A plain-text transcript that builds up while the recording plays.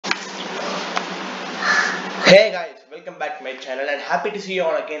Hey guys, welcome back to my channel and happy to see you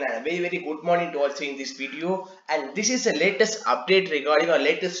all again, and a very good morning to all seeing this video. And this is the latest update regarding or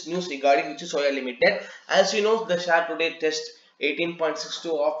latest news regarding which is Soya Limited. As you know, the share today test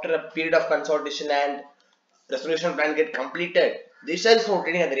 18.62 after a period of consolidation and resolution plan get completed. This share is now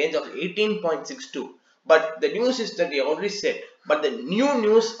trading at the range of 18.62. But the news is that we already said. But the new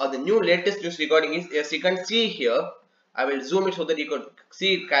news or the new latest news regarding is, as you can see here, I will zoom it so that you can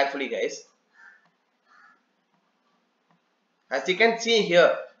see it carefully, guys. As you can see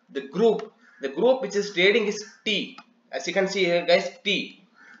here, the group which is trading is T. As you can see here, guys, T.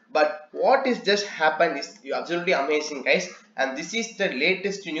 But what is just happened is absolutely amazing, guys. And this is the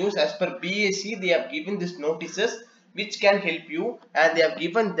latest news. As per BSE, they have given these notices which can help you, and they have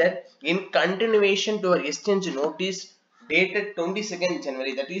given that in continuation to our exchange notice dated 22nd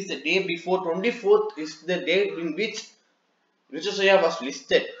January. That is the day before. 24th is the day in which Soya was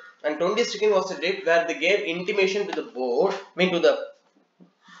listed, and 22nd was the date where they gave intimation to the board, to the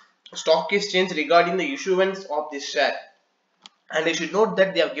stock exchange regarding the issuance of this share. And you should note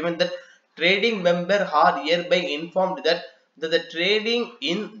that they have given that trading member are hereby informed that the trading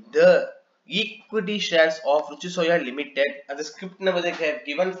in the equity shares of Ruchi Soya Limited, and the script number they have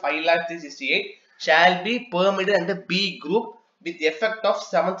given 5,368, shall be permitted under B group with the effect of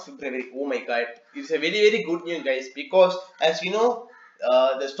 7th February. Oh my god, it's a very good news, guys, because as you know,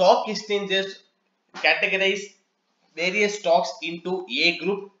 the stock exchanges categorize various stocks into A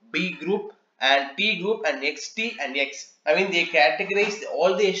group, B group, and T group, and XT and X. I mean, they categorize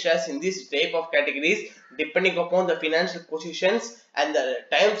all the shares in this type of categories depending upon the financial positions and the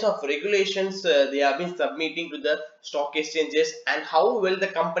types of regulations they have been submitting to the stock exchanges and how well the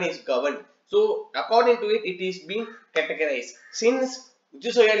company is governed. So, according to it, it is being categorized. Since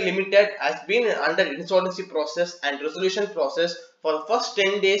Soya Limited has been under insolvency process and resolution process for the first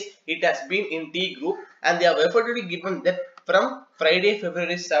 10 days, it has been in T group, and they have reportedly given that from Friday,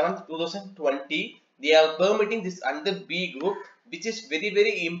 February 7th, 2020, they are permitting this under B group, which is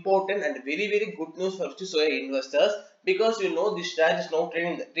very important and very good news for Soya investors, because you know this share is now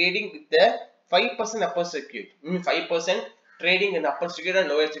trading with the 5% upper circuit. 5% trading in upper circuit and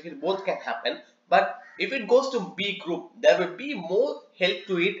lower circuit both can happen. But if it goes to B group, there will be more help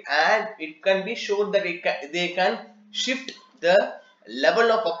to it, and it can be shown that they can shift the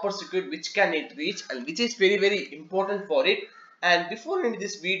level of upper circuit which can it reach, and which is very important for it. And before ending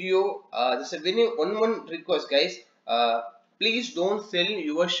this video, there's a one request, guys. Please don't sell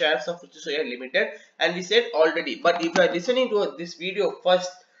your shares of Ruchi Soya Limited, and we said already. But if you are listening to this video first,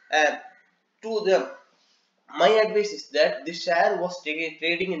 to the my advice is that the share was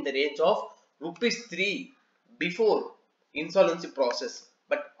trading in the range of rupees 3 before insolvency process,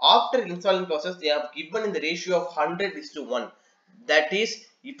 but after insolvency process they have given in the ratio of 100:1. That is,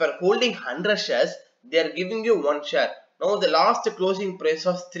 if you are holding 100 shares, they are giving you 1 share. Now the last closing price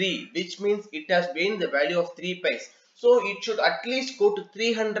was 3, which means it has been the value of 3 paise. So it should at least go to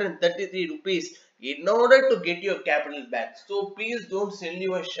 333 rupees in order to get your capital back. So please don't sell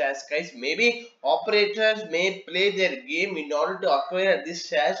your shares, guys. Maybe operators may play their game in order to acquire these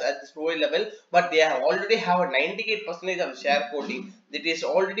shares at this lower level, but they have already have a 98% of share holding that is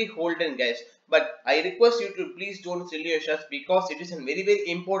already holding, guys. But I request you to please don't sell your shares, because it is a very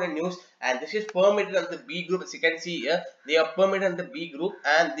important news, and this is permitted on the B group. As you can see here, they are permitted on the B group,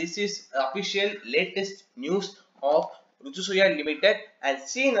 and this is official latest news of Ruchi Soya Limited. And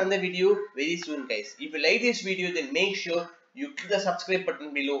see you in another video very soon, guys. If you like this video, then make sure you click the subscribe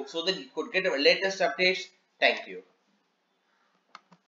button below so that you could get our latest updates. Thank you.